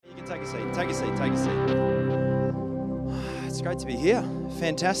Take a seat. Take a seat. Take a seat. It's great to be here.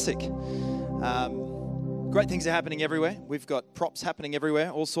 Fantastic. Great things are happening everywhere. We've got props happening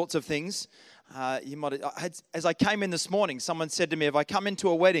everywhere, all sorts of things. As I came in this morning, someone said to me, "Have I come into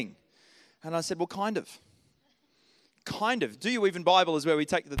a wedding?" And I said, "Well, kind of. Kind of. Do You Even Bible is where we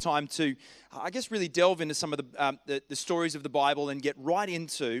take the time to, really delve into some of the stories of the Bible and get right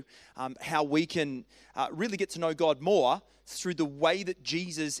into how we can really get to know God more through the way that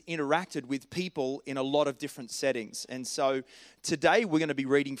Jesus interacted with people in a lot of different settings. And so today we're going to be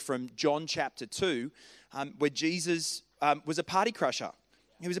reading from John chapter 2, where Jesus was a party crasher.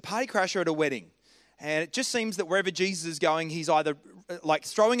 He was a party crasher at a wedding. And it just seems that wherever Jesus is going, he's either like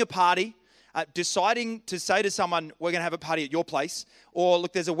throwing a party, deciding to say to someone, "We're going to have a party at your place," or,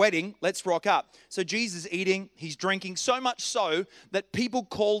 "Look, there's a wedding, let's rock up." So Jesus is eating, he's drinking, so much so that people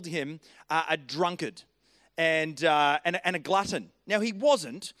called him a drunkard and a glutton. Now, he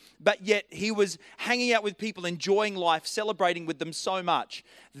wasn't, but yet he was hanging out with people, enjoying life, celebrating with them so much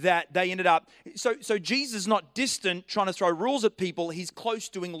that they ended up... So Jesus is not distant, trying to throw rules at people. He's close,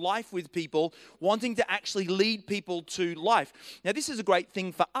 doing life with people, wanting to actually lead people to life. Now, this is a great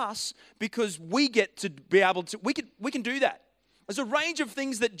thing for us because we get to be able to... We can do that. There's a range of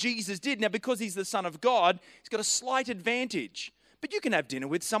things that Jesus did. Now, because he's the Son of God, he's got a slight advantage. But you can have dinner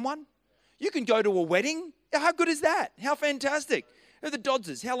with someone. You can go to a wedding. How good is that? How fantastic. The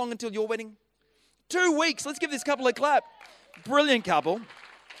Dodgers, how long until your wedding? 2 weeks. Let's give this couple a clap. Brilliant couple.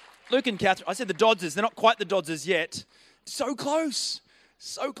 Luke and Catherine. I said the Dodgers. They're not quite the Dodgers yet. So close.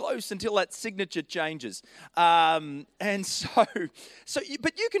 So close until that signature changes. But you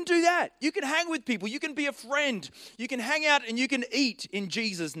can do that. You can hang with people. You can be a friend. You can hang out and you can eat in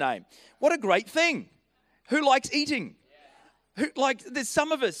Jesus' name. What a great thing. Who likes eating? There's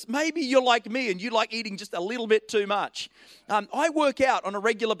some of us, maybe you're like me and you like eating just a little bit too much. I work out on a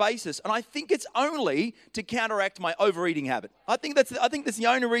regular basis, and I think it's only to counteract my overeating habit. I think that's the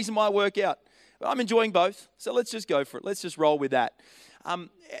only reason why I work out. But I'm enjoying both, so let's just go for it. Let's just roll with that.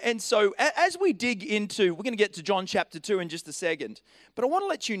 And so as we dig into, we're going to get to John chapter 2 in just a second, but I want to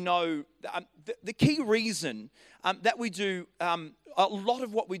let you know the key reason that we do a lot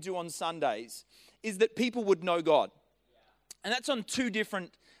of what we do on Sundays is that people would know God. And that's on two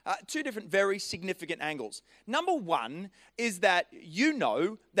different very significant angles. Number one is that you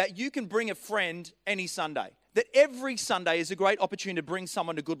know that you can bring a friend any Sunday. That every Sunday is a great opportunity to bring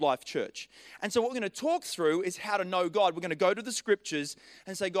someone to Good Life Church. And so what we're going to talk through is how to know God. We're going to go to the scriptures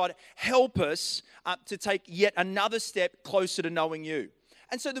and say, "God, help us to take yet another step closer to knowing you."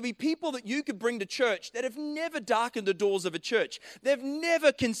 And so there'll be people that you could bring to church that have never darkened the doors of a church. They've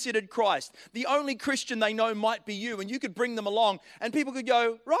never considered Christ. The only Christian they know might be you, and you could bring them along, and people could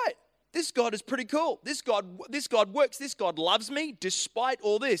go, "Right, this God is pretty cool. This God works. This God loves me despite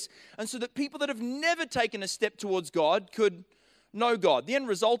all this." And so that people that have never taken a step towards God could know God. The end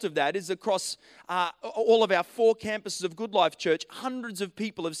result of that is across all of our 4 campuses of Good Life Church, hundreds of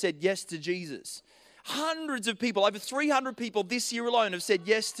people have said yes to Jesus. Hundreds of people, over 300 people this year alone have said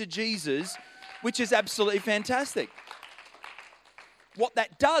yes to Jesus, which is absolutely fantastic. What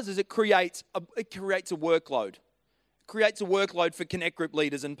that does is it creates a workload. It creates a workload for Connect Group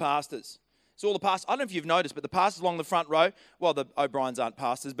leaders and pastors. So all the pastors, I don't know if you've noticed, but the pastors along the front row, well, the O'Briens aren't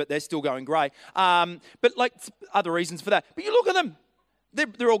pastors, but they're still going grey. But like other reasons for that. But you look at them,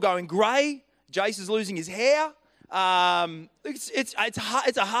 they're all going grey. Jace is losing his hair. It's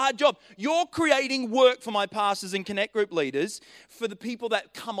a hard job. You're creating work for my pastors and Connect Group leaders, for the people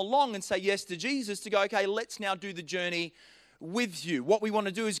that come along and say yes to Jesus, to go, "Okay, let's now do the journey with you." What we want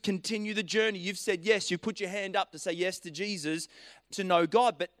to do is continue the journey. You've said yes. You put your hand up to say yes to Jesus, to know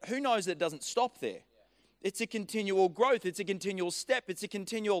God. But who knows that it doesn't stop there? It's a continual growth. It's a continual step. It's a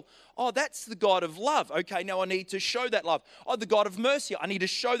continual, that's the God of love. Okay, now I need to show that love. The God of mercy, I need to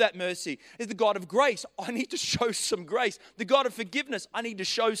show that mercy. Is the God of grace, I need to show some grace. The God of forgiveness, I need to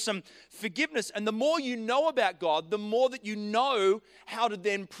show some forgiveness. And the more you know about God, the more that you know how to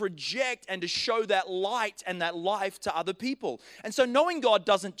then project and to show that light and that life to other people. And so knowing God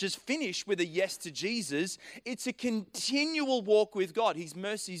doesn't just finish with a yes to Jesus. It's a continual walk with God. His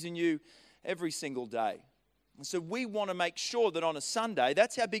mercies in you every single day. And so we want to make sure that on a Sunday,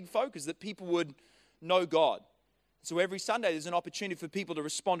 that's our big focus, that people would know God. So every Sunday, there's an opportunity for people to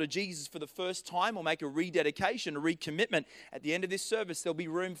respond to Jesus for the first time or make a rededication, a recommitment. At the end of this service, there'll be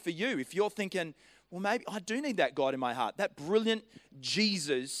room for you. If you're thinking, well, maybe I do need that God in my heart, that brilliant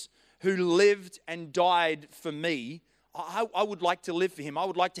Jesus who lived and died for me, I would like to live for him. I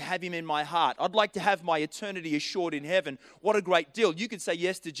would like to have him in my heart. I'd like to have my eternity assured in heaven. What a great deal. You could say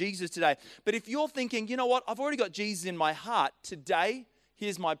yes to Jesus today. But if you're thinking, you know what, I've already got Jesus in my heart, today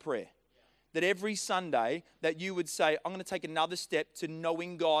Here's my prayer. That every Sunday that you would say, I'm going to take another step to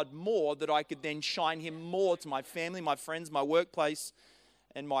knowing God more, that I could then shine Him more to my family, my friends, my workplace,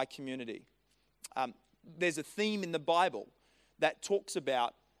 and my community. There's a theme in the Bible that talks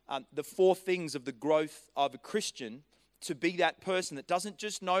about the 4 things of the growth of a Christian to be that person that doesn't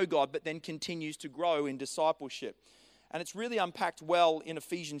just know God, but then continues to grow in discipleship. And it's really unpacked well in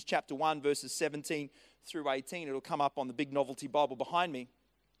Ephesians chapter 1, verses 17 through 18. It'll come up on the big novelty Bible behind me.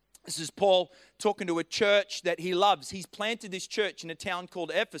 This is Paul talking to a church that he loves. He's planted this church in a town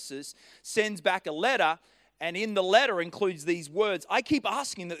called Ephesus, sends back a letter, and in the letter includes these words, I keep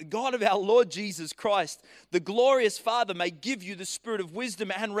asking that the God of our Lord Jesus Christ, the glorious Father, may give you the spirit of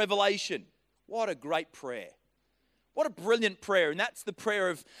wisdom and revelation. What a great prayer. What a brilliant prayer. And that's the prayer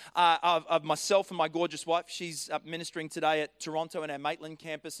of myself and my gorgeous wife. She's ministering today at Toronto and our Maitland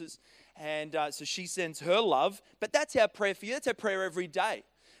campuses. And so she sends her love. But that's our prayer for you. That's our prayer every day.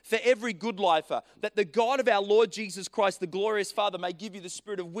 For every good lifer, that the God of our Lord Jesus Christ, the glorious Father, may give you the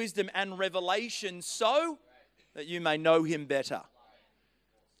spirit of wisdom and revelation so that you may know Him better.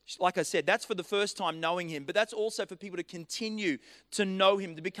 Like I said, that's for the first time knowing Him, but that's also for people to continue to know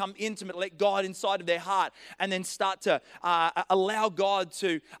Him, to become intimate, let God inside of their heart, and then start to allow God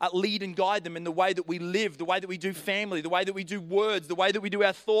to lead and guide them in the way that we live, the way that we do family, the way that we do words, the way that we do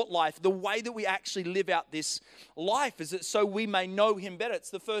our thought life, the way that we actually live out this life, is it so we may know Him better. It's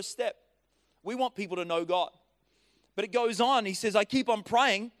the first step. We want people to know God. But it goes on, he says, I keep on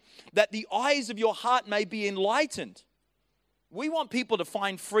praying that the eyes of your heart may be enlightened. We want people to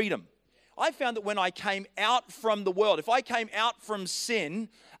find freedom. I found that when I came out from the world, if I came out from sin,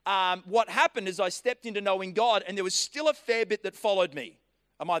 what happened is I stepped into knowing God, and there was still a fair bit that followed me.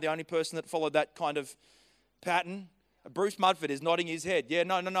 Am I the only person that followed that kind of pattern? Bruce Mudford is nodding his head. Yeah,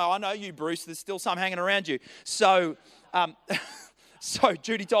 no, I know you, Bruce. There's still some hanging around you. So, so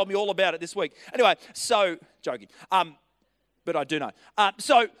Judy told me all about it this week. Anyway, so, joking. But I do know.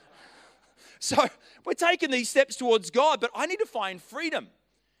 So we're taking these steps towards God, but I need to find freedom.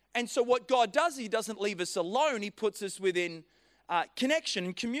 And so what God does, He doesn't leave us alone. He puts us within connection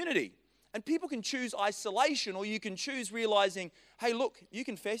and community. And people can choose isolation, or you can choose realizing, hey, look, you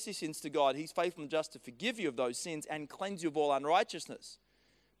confess your sins to God. He's faithful and just to forgive you of those sins and cleanse you of all unrighteousness.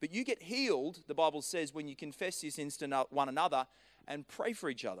 But you get healed, the Bible says, when you confess your sins to one another and pray for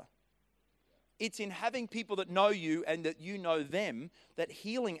each other. It's in having people that know you and that you know them that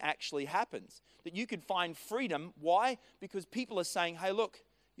healing actually happens. That you can find freedom. Why? Because people are saying, hey, look,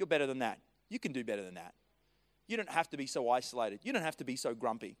 you're better than that. You can do better than that. You don't have to be so isolated. You don't have to be so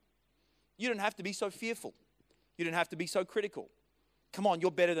grumpy. You don't have to be so fearful. You don't have to be so critical. Come on, you're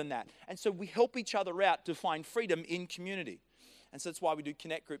better than that. And so we help each other out to find freedom in community. And so that's why we do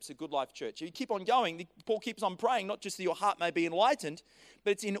connect groups at Good Life Church. You keep on going. Paul keeps on praying, not just that your heart may be enlightened,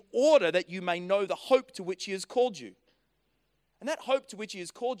 but it's in order that you may know the hope to which He has called you. And that hope to which He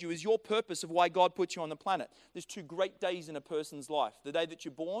has called you is your purpose of why God put you on the planet. There's 2 great days in a person's life. The day that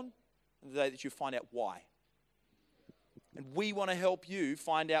you're born and the day that you find out why. And we want to help you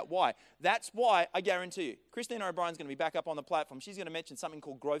find out why. That's why, I guarantee you, Christina O'Brien's going to be back up on the platform. She's going to mention something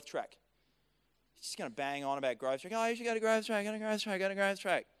called Growth Track. She's going to bang on about Growth Track. Oh, you should go to Growth Track, go to Growth Track, go to Growth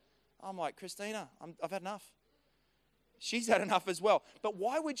Track. I'm like, Christina, I've had enough. She's had enough as well. But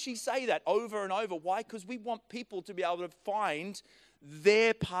why would she say that over and over? Why? Because we want people to be able to find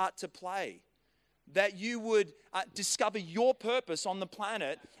their part to play. That you would discover your purpose on the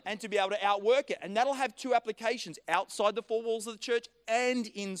planet and to be able to outwork it. And that'll have 2 applications, outside the 4 walls of the church and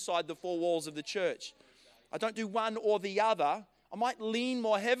inside the 4 walls of the church. I don't do one or the other. I might lean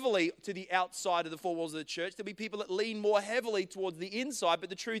more heavily to the outside of the 4 walls of the church. There'll be people that lean more heavily towards the inside, but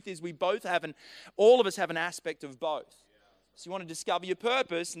the truth is we both have, and all of us have an aspect of both. So you want to discover your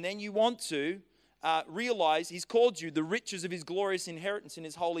purpose, and then you want to realize He's called you the riches of His glorious inheritance in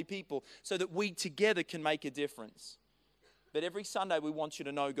His holy people, so that we together can make a difference. But every Sunday we want you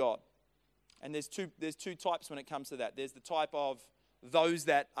to know God. And there's two types when it comes to that. There's the type of those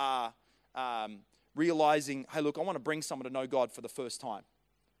that are realizing, hey, look, I want to bring someone to know God for the first time.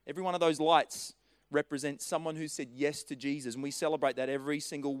 Every one of those lights represents someone who said yes to Jesus. And we celebrate that every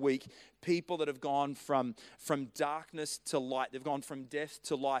single week. People that have gone from darkness to light. They've gone from death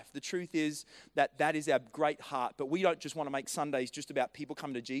to life. The truth is that is our great heart. But we don't just want to make Sundays just about people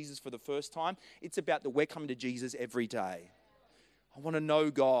coming to Jesus for the first time. It's about that we're coming to Jesus every day. I want to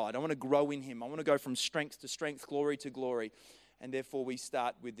know God. I want to grow in Him. I want to go from strength to strength, glory to glory. And therefore, we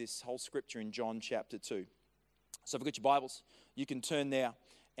start with this whole scripture in John chapter 2. So if you've got your Bibles, you can turn there.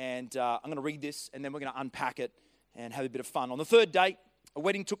 And I'm going to read this, and then we're going to unpack it and have a bit of fun. On the 3rd day, a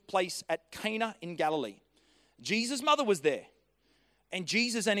wedding took place at Cana in Galilee. Jesus' mother was there. And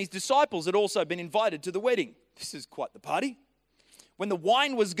Jesus and his disciples had also been invited to the wedding. This is quite the party. When the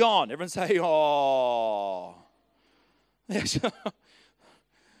wine was gone, everyone say, oh. Yes.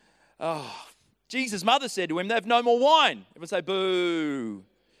 Oh. Jesus' mother said to him, they have no more wine. Everyone say, boo.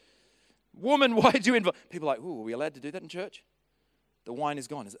 Woman, why did you invite? People are like, ooh, are we allowed to do that in church? The wine is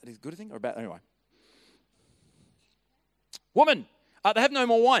gone. Is that a good thing or a bad? Anyway. Woman, they have no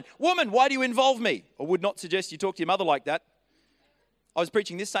more wine. Woman, why do you involve me? I would not suggest you talk to your mother like that. I was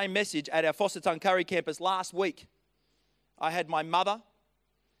preaching this same message at our Foster Tuncurry campus last week. I had my mother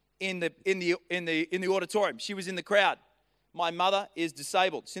in the auditorium. She was in the crowd. My mother is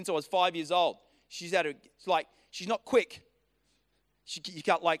disabled since I was 5 years old. She's not quick. You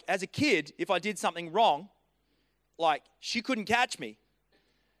can't, like, as a kid, if I did something wrong, like, she couldn't catch me.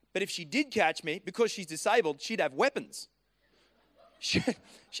 But if she did catch me, because she's disabled, she'd have weapons. She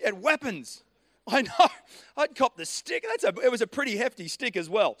had weapons. I know. I'd cop the stick. It was a pretty hefty stick as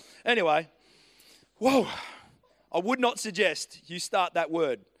well. Anyway, whoa. I would not suggest you start that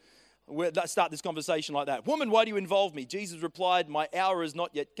word. Start this conversation like that. Woman, why do you involve me? Jesus replied, my hour has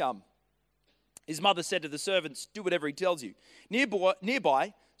not yet come. His mother said to the servants, do whatever he tells you.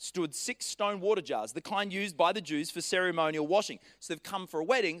 Nearby stood 6 stone water jars, the kind used by the Jews for ceremonial washing. So they've come for a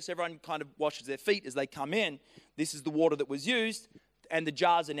wedding, so everyone kind of washes their feet as they come in. This is the water that was used, and the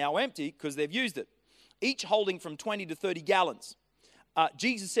jars are now empty because they've used it, each holding from 20 to 30 gallons.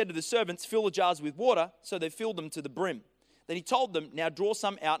 Jesus said to the servants, fill the jars with water, so they filled them to the brim. Then he told them, now draw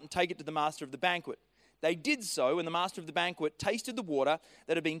some out and take it to the master of the banquet. They did so, and the master of the banquet tasted the water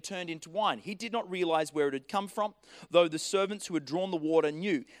that had been turned into wine. He did not realize where it had come from, though the servants who had drawn the water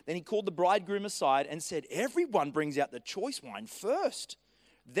knew. Then he called the bridegroom aside and said, everyone brings out the choice wine first,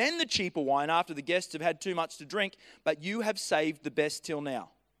 then the cheaper wine after the guests have had too much to drink, but you have saved the best till now.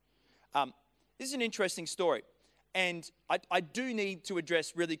 This is an interesting story, and I do need to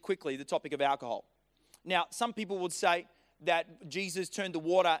address really quickly the topic of alcohol. Now, some people would say that Jesus turned the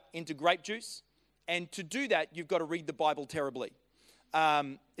water into grape juice. And to do that, you've got to read the Bible terribly.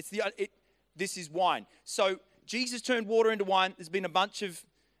 This is wine. So Jesus turned water into wine. There's been a bunch of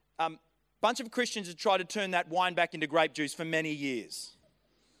Christians who try to turn that wine back into grape juice for many years.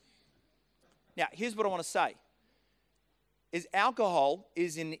 Now, here's what I want to say. Is alcohol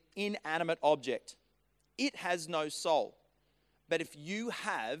is an inanimate object. It has no soul. But if you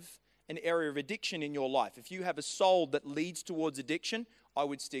have an area of addiction in your life, if you have a soul that leads towards addiction, I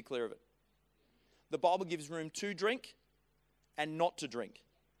would steer clear of it. The Bible gives room to drink and not to drink,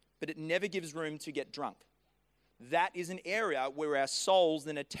 but it never gives room to get drunk. That is an area where our souls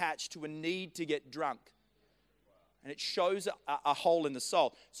then attach to a need to get drunk. And it shows a hole in the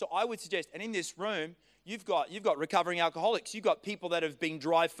soul. So I would suggest, and in this room, you've got recovering alcoholics. You've got people that have been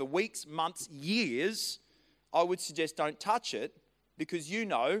dry for weeks, months, years. I would suggest don't touch it, because you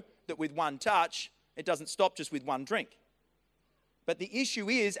know that with one touch, it doesn't stop just with one drink. But the issue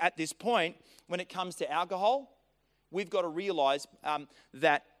is, at this point, when it comes to alcohol, we've got to realize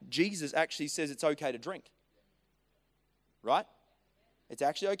that Jesus actually says it's okay to drink. Right? It's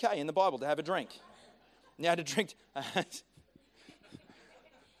actually okay in the Bible to have a drink. Now to drink...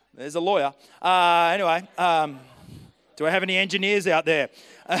 There's a lawyer. Anyway, do I have any engineers out there?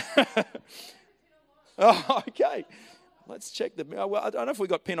 Oh, okay. Let's check the... Well, I don't know if we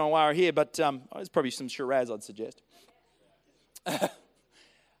got Pinot Noir here, but there's probably some Shiraz, I'd suggest.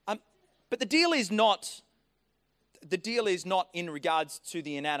 But the deal is not in regards to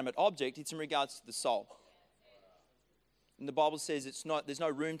the inanimate object, it's in regards to the soul. And the Bible says there's no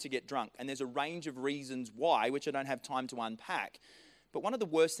room to get drunk, and there's a range of reasons why, which I don't have time to unpack. But one of the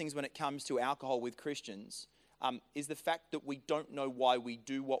worst things when it comes to alcohol with Christians is the fact that we don't know why we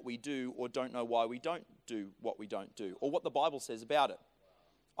do what we do, or don't know why we don't do what we don't do, or what the Bible says about it.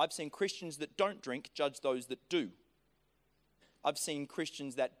 I've seen Christians that don't drink judge those that do. I've seen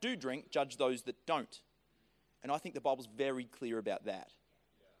Christians that do drink judge those that don't. And I think the Bible's very clear about that.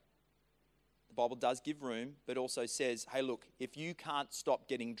 The Bible does give room, but also says, hey, look, if you can't stop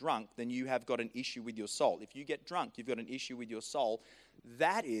getting drunk, then you have got an issue with your soul. If you get drunk, you've got an issue with your soul.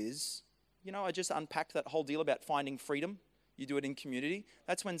 That is, I just unpacked that whole deal about finding freedom. You do it in community.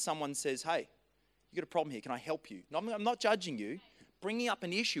 That's when someone says, hey, you got a problem here. Can I help you? No, I'm not judging you. Bringing up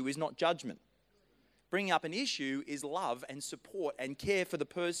an issue is not judgment. Bringing up an issue is love and support and care for the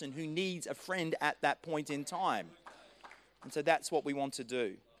person who needs a friend at that point in time. And so that's what we want to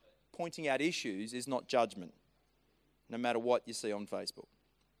do. Pointing out issues is not judgment, no matter what you see on Facebook.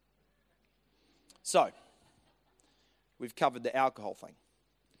 So, we've covered the alcohol thing.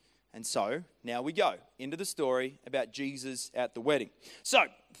 And so now we go into the story about Jesus at the wedding. So,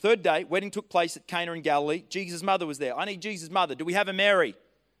 third day, wedding took place at Cana in Galilee. Jesus' mother was there. I need Jesus' mother. Do we have a Mary?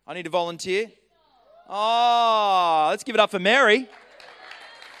 I need a volunteer. Oh, let's give it up for Mary.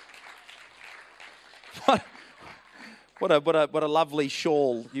 What a lovely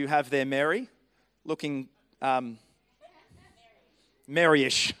shawl you have there, Mary. Looking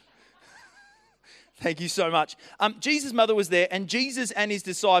Maryish. Thank you so much. Jesus' mother was there, and Jesus and his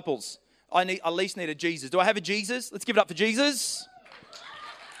disciples. I at least need a Jesus. Do I have a Jesus? Let's give it up for Jesus.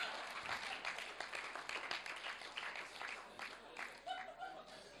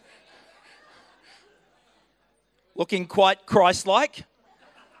 Looking quite Christ-like.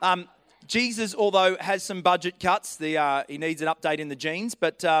 Jesus, although has some budget cuts, he needs an update in the genes,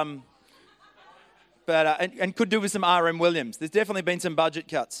 but and could do with some R.M. Williams. There's definitely been some budget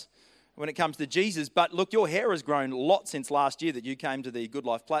cuts when it comes to Jesus. But look, your hair has grown a lot since last year that you came to the Good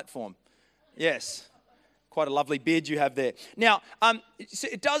Life platform. Yes, quite a lovely beard you have there. Now,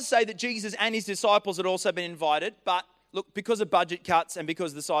 it does say that Jesus and his disciples had also been invited, but look, because of budget cuts and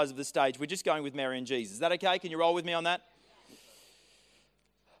because of the size of the stage, we're just going with Mary and Jesus. Is that okay? Can you roll with me on that?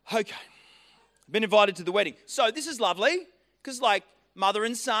 Okay. Been invited to the wedding. So this is lovely, because like mother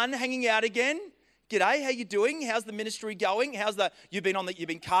and son hanging out again. G'day, how you doing? How's the ministry going? You've been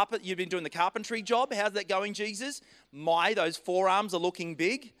doing the carpentry job. How's that going, Jesus? Those forearms are looking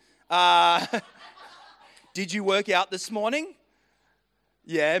big. Did you work out this morning?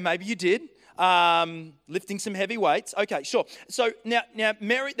 Yeah, maybe you did. Lifting some heavy weights. Okay, sure. So now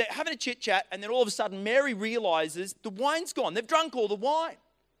Mary, they're having a chit chat, and then all of a sudden Mary realizes the wine's gone. They've drunk all the wine.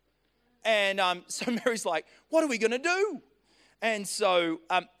 And so Mary's like, what are we going to do? And so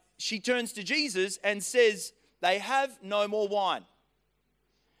she turns to Jesus and says, they have no more wine.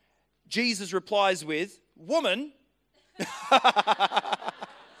 Jesus replies with, woman,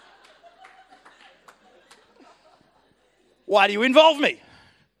 why do you involve me?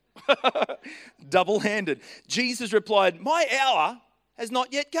 Double-handed. Jesus replied, my hour has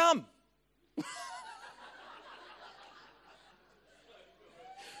not yet come.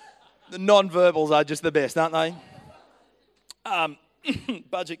 The non-verbals are just the best, aren't they?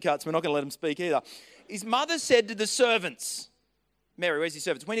 Budget cuts, we're not going to let him speak either. His mother said to the servants, Mary, where's your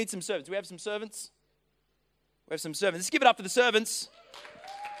servants? We need some servants. Do we have some servants? We have some servants. Let's give it up for the servants.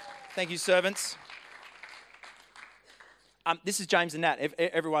 Thank you, servants. This is James and Nat.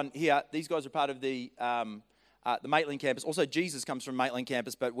 Everyone here, these guys are part of the Maitland campus. Also, Jesus comes from Maitland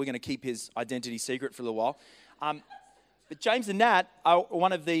campus, but we're going to keep his identity secret for a little while. But James and Nat are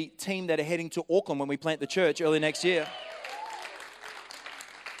one of the team that are heading to Auckland when we plant the church early next year.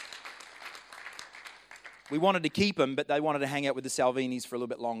 We wanted to keep them, but they wanted to hang out with the Salvinis for a little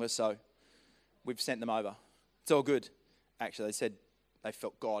bit longer, so we've sent them over. It's all good. Actually, they said they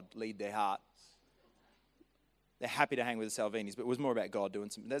felt God lead their heart. They're happy to hang with the Salvinis, but it was more about God doing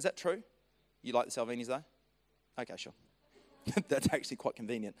something. Is that true? You like the Salvinis, though? Okay, sure. That's actually quite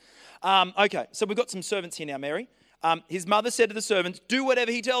convenient. Okay, so we've got some servants here now, Mary. His mother said to the servants, do whatever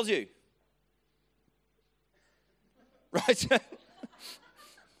he tells you. Right?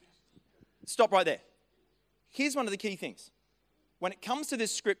 Stop right there. Here's one of the key things. When it comes to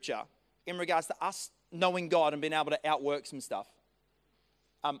this scripture, in regards to us knowing God and being able to outwork some stuff,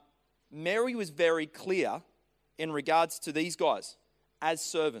 Mary was very clear in regards to these guys as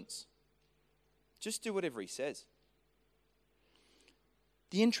servants. Just do whatever he says.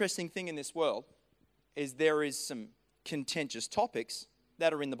 The interesting thing in this world is there is some contentious topics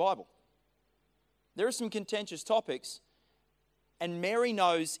that are in the Bible. There are some contentious topics, and Mary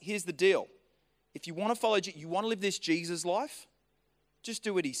knows, here's the deal. If you want to follow, you want to live this Jesus life, just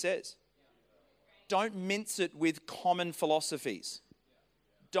do what he says. Don't mince it with common philosophies.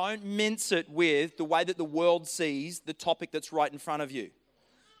 Don't mince it with the way that the world sees the topic that's right in front of you.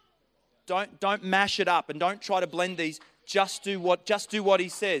 Don't mash it up and don't try to blend these. Just do what he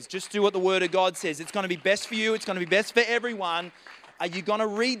says. Just do what the Word of God says. It's going to be best for you. It's going to be best for everyone. Are you going to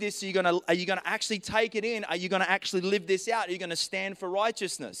read this? Are you going to actually take it in? Are you going to actually live this out? Are you going to stand for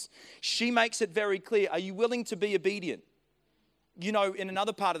righteousness? She makes it very clear. Are you willing to be obedient? You know, in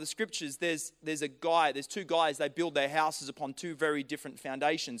another part of the scriptures, there's two guys, they build their houses upon two very different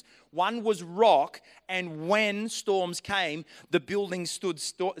foundations. One was rock, and when storms came, the building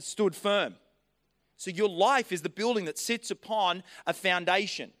stood firm. So your life is the building that sits upon a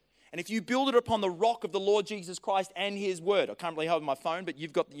foundation. And if you build it upon the rock of the Lord Jesus Christ and his word, I can't really hold my phone, but you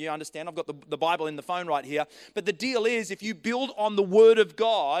understand, I've got the Bible in the phone right here. But the deal is, if you build on the word of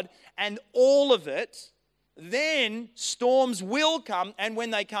God and all of it, then storms will come, and when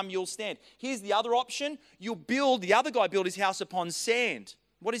they come, you'll stand. Here's the other option. The other guy built his house upon sand.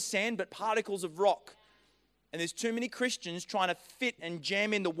 What is sand but particles of rock? And there's too many Christians trying to fit and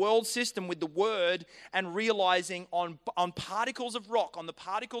jam in the world system with the word and realizing on particles of rock, on the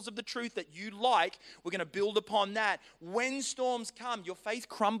particles of the truth that you like, we're going to build upon that. When storms come, your faith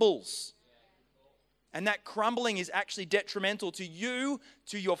crumbles. And that crumbling is actually detrimental to you,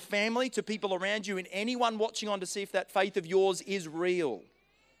 to your family, to people around you, and anyone watching on to see if that faith of yours is real.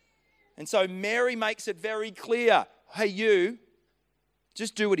 And so Mary makes it very clear, hey, you,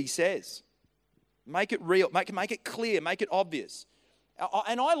 just do what he says. Make it real, make it clear, make it obvious.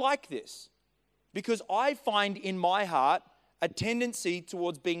 And I like this because I find in my heart a tendency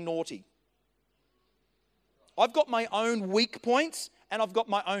towards being naughty. I've got my own weak points and I've got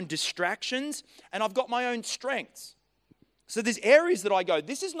my own distractions and I've got my own strengths. So there's areas that I go,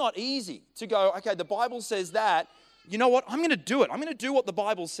 this is not easy to go, okay, the Bible says that. You know what? I'm going to do it. I'm going to do what the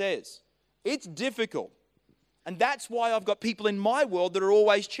Bible says. It's difficult. And that's why I've got people in my world that are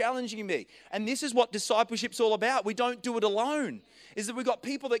always challenging me. And this is what discipleship's all about. We don't do it alone. Is that we've got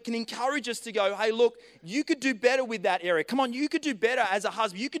people that can encourage us to go, hey, look, you could do better with that area. Come on, you could do better as a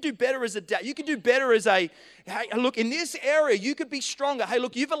husband. You could do better as a dad. You could do better as hey, look, in this area, you could be stronger. Hey,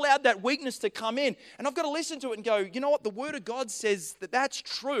 look, you've allowed that weakness to come in. And I've got to listen to it and go, you know what? The Word of God says that that's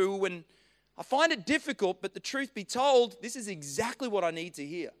true. And I find it difficult, but the truth be told, this is exactly what I need to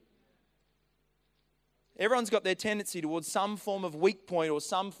hear. Everyone's got their tendency towards some form of weak point or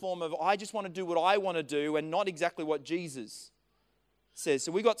some form of, I just want to do what I want to do and not exactly what Jesus says.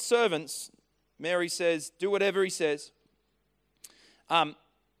 So we got servants. Mary says, do whatever he says. And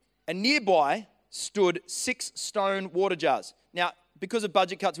nearby stood 6 stone water jars. Now, because of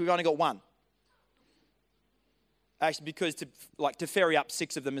budget cuts, we've only got 1. Actually, because to ferry up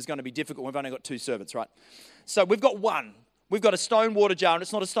 6 of them is going to be difficult. We've only got 2 servants, right? So we've got 1. We've got a stone water jar, and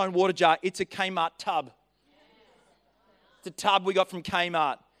it's not a stone water jar. It's a Kmart tub. It's a tub we got from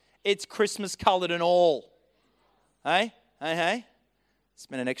Kmart. It's Christmas coloured and all. Hey? Hey, hey?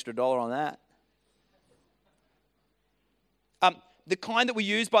 Spend an extra $1 on that. The kind that were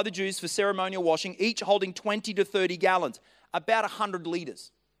used by the Jews for ceremonial washing, each holding 20 to 30 gallons, about 100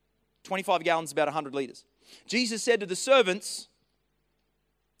 litres. 25 gallons, about 100 litres. Jesus said to the servants,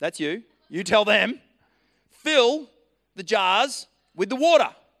 that's you tell them, fill the jars with the water.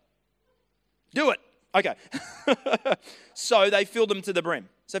 Do it. Okay. So they filled them to the brim.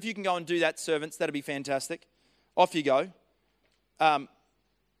 So if you can go and do that, servants, that'd be fantastic. Off you go. You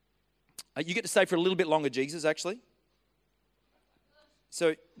get to stay for a little bit longer, Jesus, actually.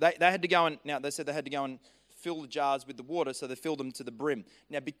 So they had to go and, now they said they had to go and fill the jars with the water, so they filled them to the brim.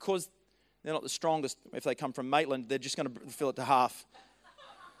 Now, because they're not the strongest, if they come from Maitland, they're just going to fill it to half.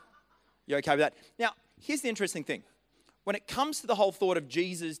 You okay with that? Now, here's the interesting thing. When it comes to the whole thought of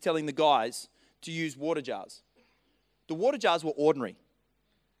Jesus telling the guys to use water jars, the water jars were ordinary.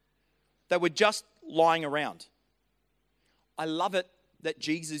 They were just lying around. I love it that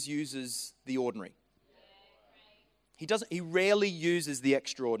Jesus uses the ordinary. He rarely uses the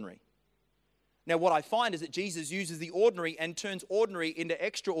extraordinary. Now, what I find is that Jesus uses the ordinary and turns ordinary into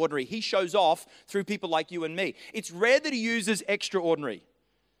extraordinary. He shows off through people like you and me. It's rare that he uses extraordinary.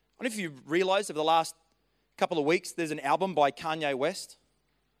 I don't know if you've realized over the last couple of weeks, there's an album by Kanye West.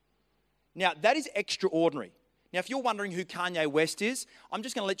 Now, that is extraordinary. Now, if you're wondering who Kanye West is, I'm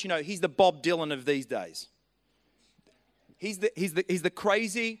just going to let you know he's the Bob Dylan of these days. He's the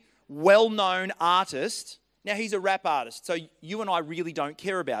crazy, well-known artist. Now, he's a rap artist, so you and I really don't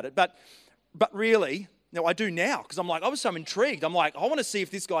care about it. But really, now I do now, because I'm like, I was so intrigued. I'm like, I want to see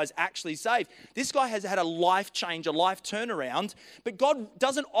if this guy's actually saved. This guy has had a life change, a life turnaround, but God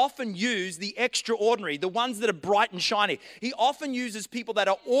doesn't often use the extraordinary, the ones that are bright and shiny. He often uses people that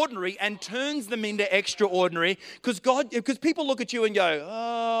are ordinary and turns them into extraordinary, because people look at you and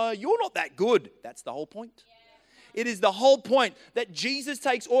go, you're not that good. That's the whole point. It is the whole point that Jesus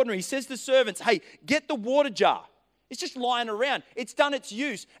takes ordinary. He says to servants, hey, get the water jar. It's just lying around. It's done its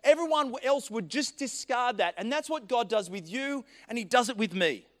use. Everyone else would just discard that. And that's what God does with you, and he does it with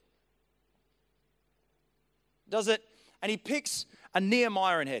me. Does it? And he picks a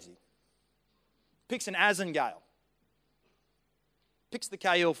Nehemiah and Hetty. Picks an Azengale. Picks the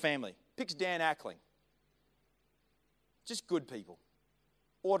Cahill family. Picks Dan Ackling. Just good people.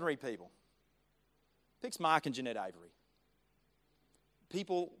 Ordinary people. Picks Mark and Jeanette Avery.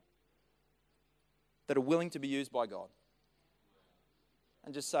 People that are willing to be used by God.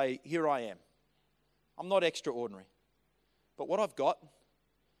 And just say, here I am. I'm not extraordinary. But what I've got,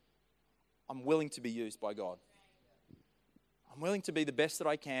 I'm willing to be used by God. I'm willing to be the best that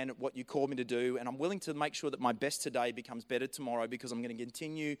I can at what you call me to do. And I'm willing to make sure that my best today becomes better tomorrow, because I'm going to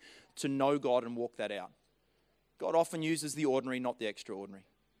continue to know God and walk that out. God often uses the ordinary, not the extraordinary.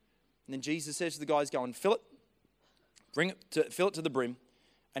 And then Jesus says to the guys, go and fill it, fill it to the brim.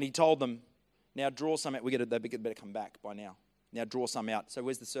 And he told them, now draw some out. They better come back by now. Now draw some out. So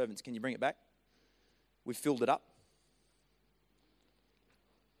where's the servants? Can you bring it back? We've filled it up.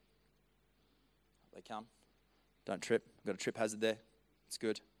 They come. Don't trip. We've got a trip hazard there. It's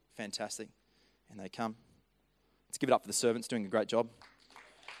good. Fantastic. And they come. Let's give it up for the servants doing a great job.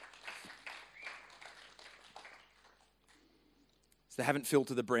 So they haven't filled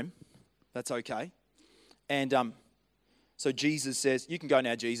to the brim. That's okay. And so Jesus says, you can go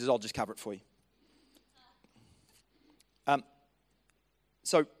now, Jesus. I'll just cover it for you.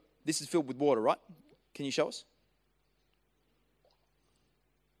 So this is filled with water, right? Can you show us?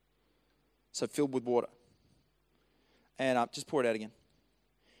 So filled with water. And just pour it out again.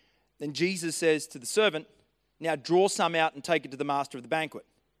 Then Jesus says to the servant, now draw some out and take it to the master of the banquet.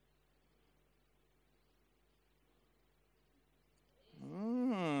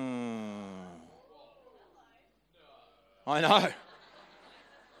 I know,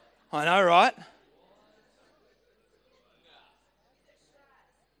 right?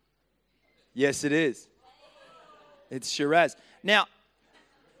 Yes, it is. It's Shiraz. Now,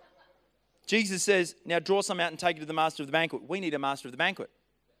 Jesus says, now draw some out and take it to the master of the banquet. We need a master of the banquet.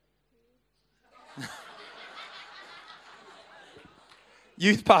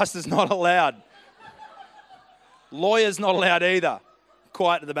 Youth pastor's not allowed. Lawyer's not allowed either.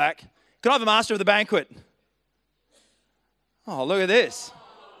 Quiet at the back. Can I have a master of the banquet? Oh, look at this.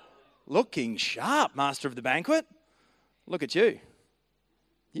 Looking sharp, master of the banquet. Look at you.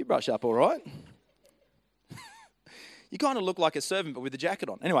 You brush up all right. You kind of look like a servant, but with a jacket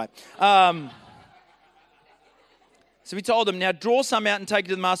on. Anyway. So he told them, now draw some out and take it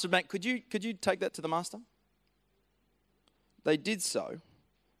to the master of the banquet. Could you take that to the master? They did so.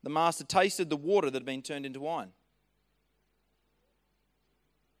 The master tasted the water that had been turned into wine.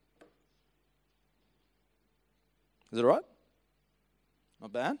 Is it all right?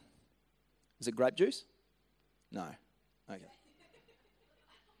 Not bad? Is it grape juice? No. Okay.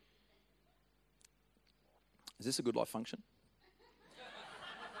 Is this a good life function?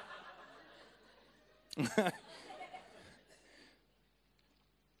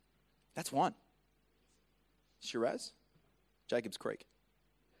 That's wine. Shiraz? Jacob's Creek.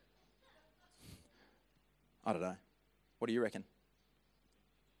 I don't know. What do you reckon?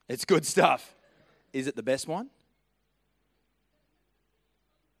 It's good stuff. Is it the best wine?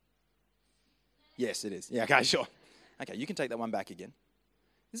 Yes, it is. Yeah, okay, sure. Okay, you can take that one back again.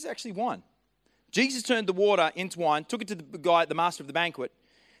 This is actually wine. Jesus turned the water into wine, took it to the guy, the master of the banquet.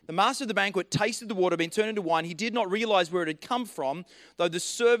 The master of the banquet tasted the water being turned into wine. He did not realize where it had come from, though the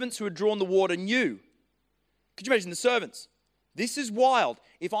servants who had drawn the water knew. Could you imagine the servants? This is wild.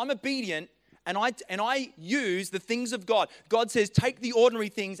 If I'm obedient and I use the things of God, God says, take the ordinary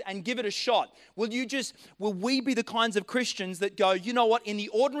things and give it a shot. Will we be the kinds of Christians that go, you know what, in the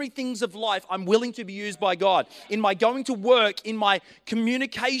ordinary things of life, I'm willing to be used by God. In my going to work, in my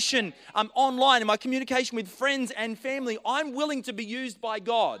communication online, in my communication with friends and family, I'm willing to be used by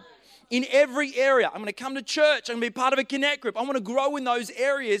God. In every area. I'm going to come to church. I'm going to be part of a connect group. I want to grow in those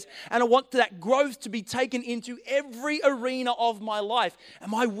areas, and I want that growth to be taken into every arena of my life.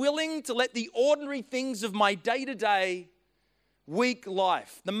 Am I willing to let the ordinary things of my day-to-day week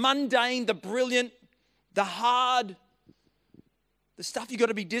life, the mundane, the brilliant, the hard, the stuff you've got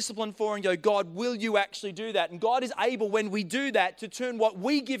to be disciplined for, and go, God, will you actually do that? And God is able, when we do that, to turn what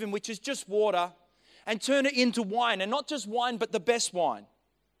we give him, which is just water, and turn it into wine. And not just wine, but the best wine.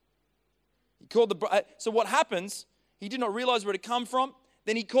 So what happens, he did not realize where it had come from.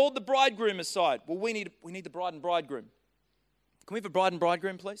 Then he called the bridegroom aside. Well, we need the bride and bridegroom. Can we have a bride and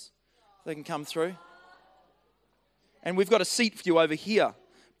bridegroom, please? They can come through. And we've got a seat for you over here.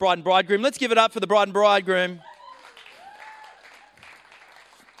 Bride and bridegroom. Let's give it up for the bride and bridegroom.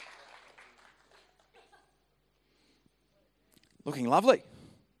 Looking lovely.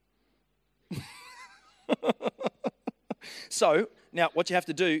 So, now, what you have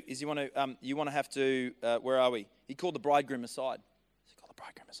to do is where are we? He called the bridegroom aside. He called the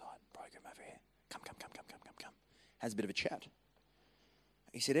bridegroom aside. Bridegroom over here. Come. Has a bit of a chat.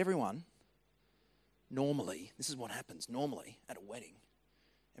 He said, everyone, normally, this is what happens. Normally, at a wedding,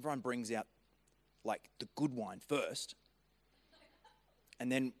 everyone brings out, like, the good wine first.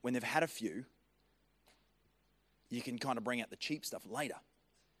 And then when they've had a few, you can kind of bring out the cheap stuff later.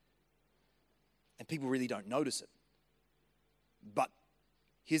 And people really don't notice it. But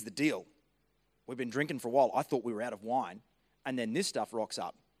here's the deal. We've been drinking for a while. I thought we were out of wine. And then this stuff rocks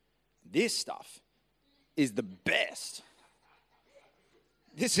up. This stuff is the best.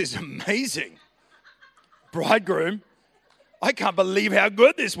 This is amazing. bridegroom, I can't believe how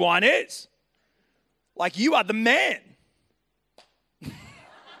good this wine is. Like, you are the man.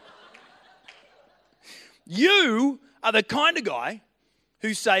 You are the kind of guy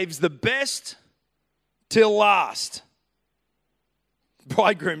who saves the best till last.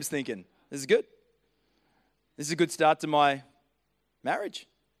 Bridegroom's thinking, this is good. This is a good start to my marriage.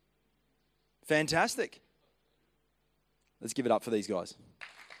 Fantastic. Let's give it up for these guys.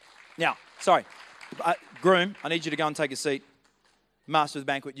 Now, sorry. Groom, I need you to go and take a seat. Master of the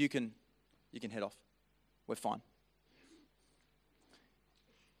banquet, you can head off. We're fine.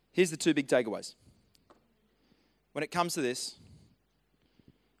 Here's the two big takeaways. When it comes to this,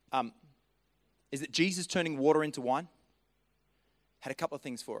 is that Jesus turning water into wine had a couple of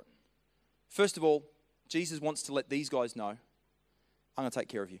things for it. First of all, Jesus wants to let these guys know, I'm going to take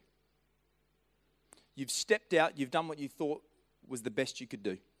care of you. You've stepped out, you've done what you thought was the best you could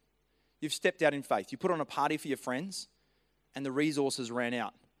do. You've stepped out in faith. You put on a party for your friends and the resources ran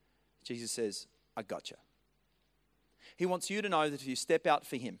out. Jesus says, I got you. He wants you to know that if you step out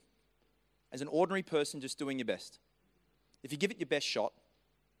for him, as an ordinary person just doing your best, if you give it your best shot,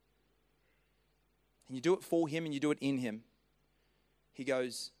 and you do it for him and you do it in him, he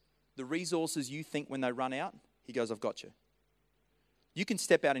goes, the resources you think when they run out, he goes, I've got you. You can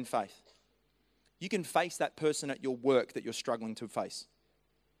step out in faith. You can face that person at your work that you're struggling to face.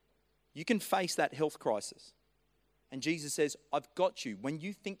 You can face that health crisis. And Jesus says, I've got you. When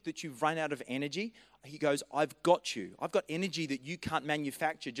you think that you've run out of energy, he goes, I've got you. I've got energy that you can't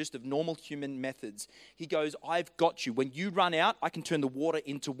manufacture just of normal human methods. He goes, I've got you. When you run out, I can turn the water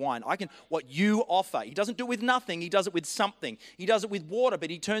into wine. I can, what you offer. He doesn't do it with nothing. He does it with something. He does it with water, but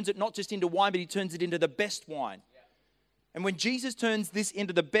he turns it not just into wine, but he turns it into the best wine. Yeah. And when Jesus turns this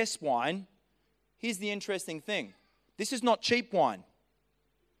into the best wine, here's the interesting thing. This is not cheap wine.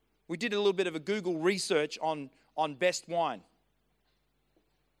 We did a little bit of a Google research on best wine.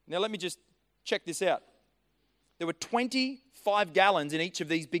 Now let me just check this out. There were 25 gallons in each of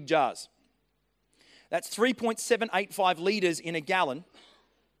these big jars. That's 3.785 litres in a gallon.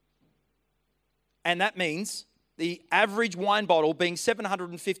 And that means the average wine bottle being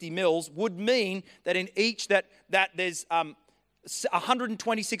 750 mils would mean that in each that there's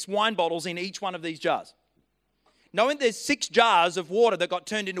 126 wine bottles in each one of these jars. Knowing there's 6 jars of water that got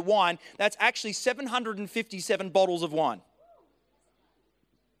turned into wine, that's actually 757 bottles of wine.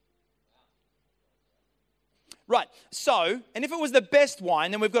 Right, so, and if it was the best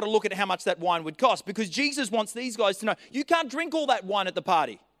wine, then we've got to look at how much that wine would cost, because Jesus wants these guys to know, you can't drink all that wine at the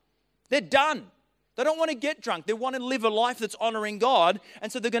party. They're done. They don't want to get drunk. They want to live a life that's honoring God.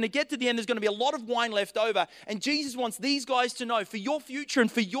 And so they're going to get to the end. There's going to be a lot of wine left over. And Jesus wants these guys to know, for your future and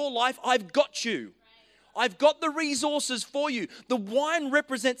for your life, I've got you. I've got the resources for you. The wine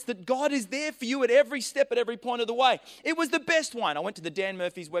represents that God is there for you at every step, at every point of the way. It was the best wine. I went to the Dan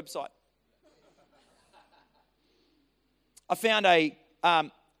Murphy's website. I found a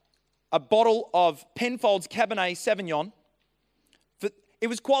bottle of Penfolds Cabernet Sauvignon. It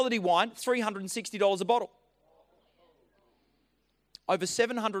was quality wine, $360 a bottle. Over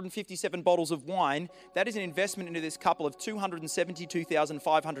 757 bottles of wine, that is an investment into this couple of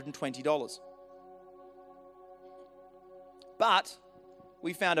 $272,520. But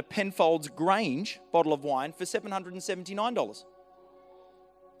we found a Penfolds Grange bottle of wine for $779.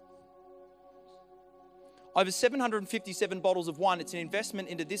 Over 757 bottles of wine, it's an investment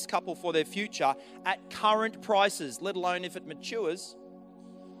into this couple for their future at current prices, let alone if it matures,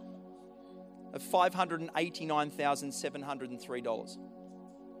 of $589,703.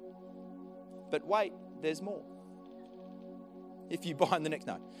 But wait, there's more. If you buy in the next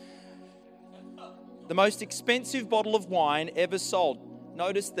note. The most expensive bottle of wine ever sold.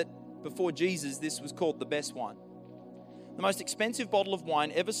 Notice that before Jesus, this was called the best wine. The most expensive bottle of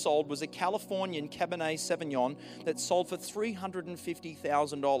wine ever sold was a Californian Cabernet Sauvignon that sold for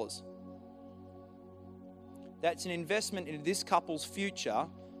 $350,000. That's an investment into this couple's future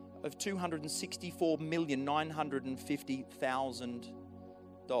of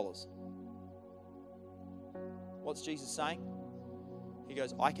 $264,950,000. What's Jesus saying? He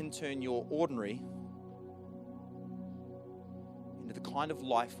goes, I can turn your ordinary into the kind of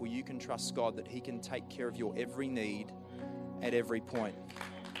life where you can trust God that he can take care of your every need at every point.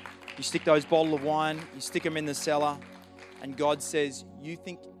 You stick those bottles of wine, you stick them in the cellar, and God says, you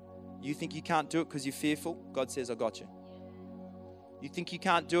think you can't do it because you're fearful? God says, I got you. You think you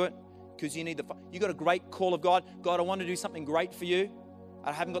can't do it because you got a great call of God. God, I want to do something great for you.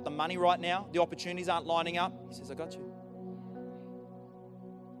 I haven't got the money right now. The opportunities aren't lining up. He says, I got you.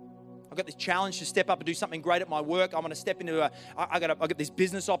 I've got this challenge to step up and do something great at my work. I'm going to step into I got this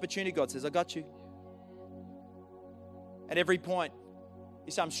business opportunity. God says, I got you. at every point.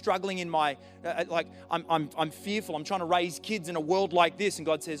 You say, I'm struggling in my, I'm fearful. I'm trying to raise kids in a world like this. And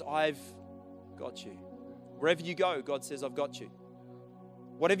God says, I've got you. Wherever you go, God says, I've got you.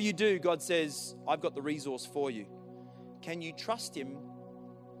 Whatever you do, God says, I've got the resource for you. Can you trust Him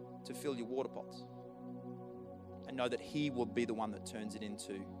to fill your water pots? And know that He will be the one that turns it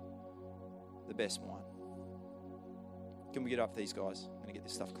into the best wine. Can we get up these guys? I'm going to get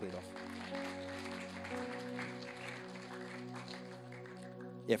this stuff cleared off.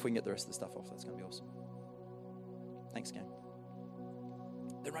 Yeah, if we can get the rest of the stuff off, that's going to be awesome. Thanks, gang.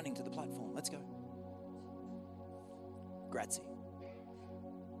 They're running to the platform. Let's go. Grazie.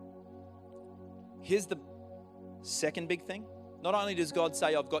 Here's the second big thing. Not only does God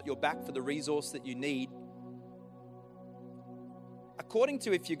say, I've got your back for the resource that you need, according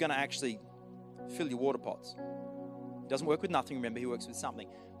to if you're going to actually fill your water pots. He doesn't work with nothing, remember, He works with something.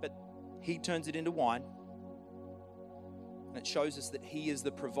 But He turns it into wine. And it shows us that He is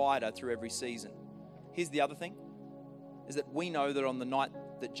the provider through every season. Here's the other thing, is that we know that on the night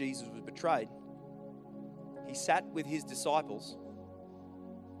that Jesus was betrayed, He sat with His disciples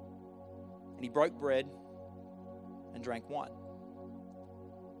and He broke bread and drank wine.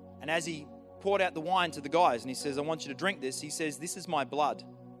 And as He poured out the wine to the guys and He says, I want you to drink this, He says, this is my blood.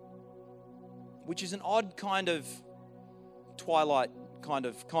 Which is an odd kind of Twilight kind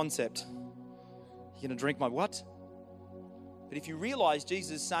of concept. You're going to drink my what? But if you realize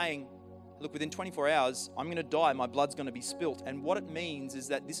Jesus is saying, look, within 24 hours, I'm going to die, my blood's going to be spilt. And what it means is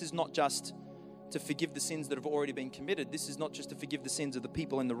that this is not just to forgive the sins that have already been committed. This is not just to forgive the sins of the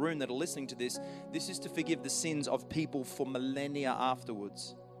people in the room that are listening to this. This is to forgive the sins of people for millennia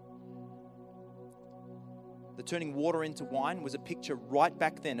afterwards. The turning water into wine was a picture right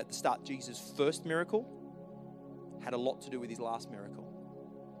back then at the start. Jesus' first miracle had a lot to do with His last miracle.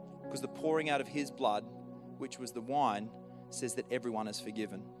 Because the pouring out of His blood, which was the wine, says that everyone is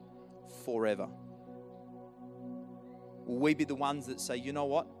forgiven forever. Will we be the ones that say, you know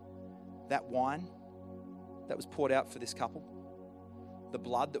what? That wine that was poured out for this couple, the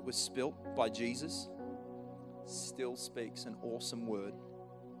blood that was spilt by Jesus, still speaks an awesome word.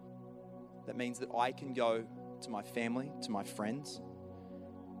 That means that I can go to my family, to my friends,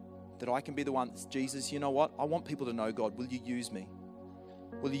 that I can be the one that's, Jesus, you know what? I want people to know God. Will you use me?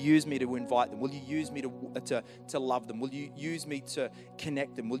 Will you use me to invite them? Will you use me to love them? Will you use me to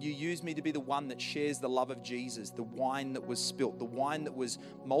connect them? Will you use me to be the one that shares the love of Jesus? The wine that was spilt, the wine that was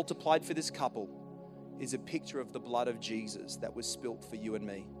multiplied for this couple is a picture of the blood of Jesus that was spilt for you and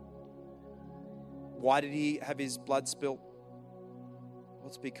me. Why did He have His blood spilt? Well,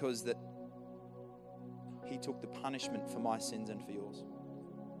 it's because that He took the punishment for my sins and for yours.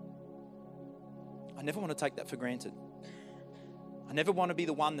 I never want to take that for granted. I never want to be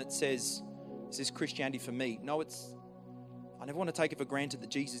the one that says, is this Christianity for me? No, I never want to take it for granted that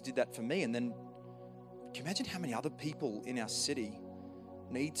Jesus did that for me. And then, can you imagine how many other people in our city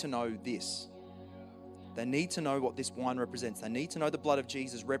need to know this? They need to know what this wine represents. They need to know the blood of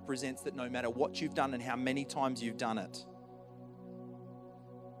Jesus represents that no matter what you've done and how many times you've done it,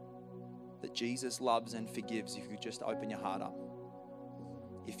 that Jesus loves and forgives if you just open your heart up.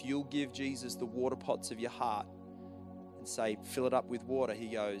 If you'll give Jesus the water pots of your heart and say, fill it up with water, He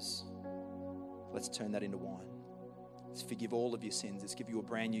goes, let's turn that into wine. Let's forgive all of your sins. Let's give you a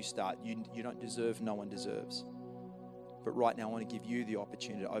brand new start. You don't deserve, no one deserves. But right now I want to give you the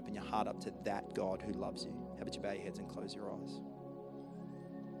opportunity to open your heart up to that God who loves you. How about you bow your heads and close your eyes?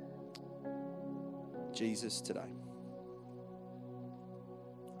 Jesus, today,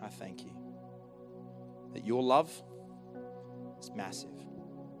 I thank you that your love is massive.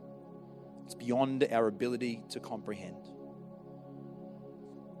 It's beyond our ability to comprehend.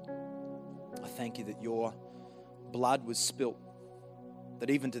 I thank you that your blood was spilt, that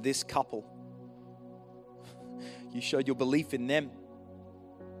even to this couple, you showed your belief in them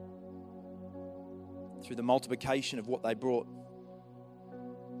through the multiplication of what they brought.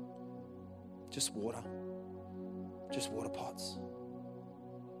 Just water pots.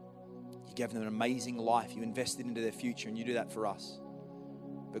 You gave them an amazing life. You invested into their future, and you do that for us.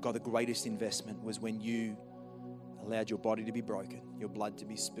 But God, the greatest investment was when you allowed your body to be broken, your blood to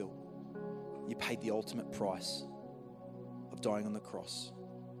be spilled. You paid the ultimate price of dying on the cross,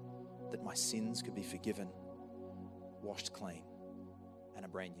 that my sins could be forgiven, washed clean, and a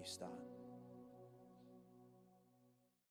brand new start.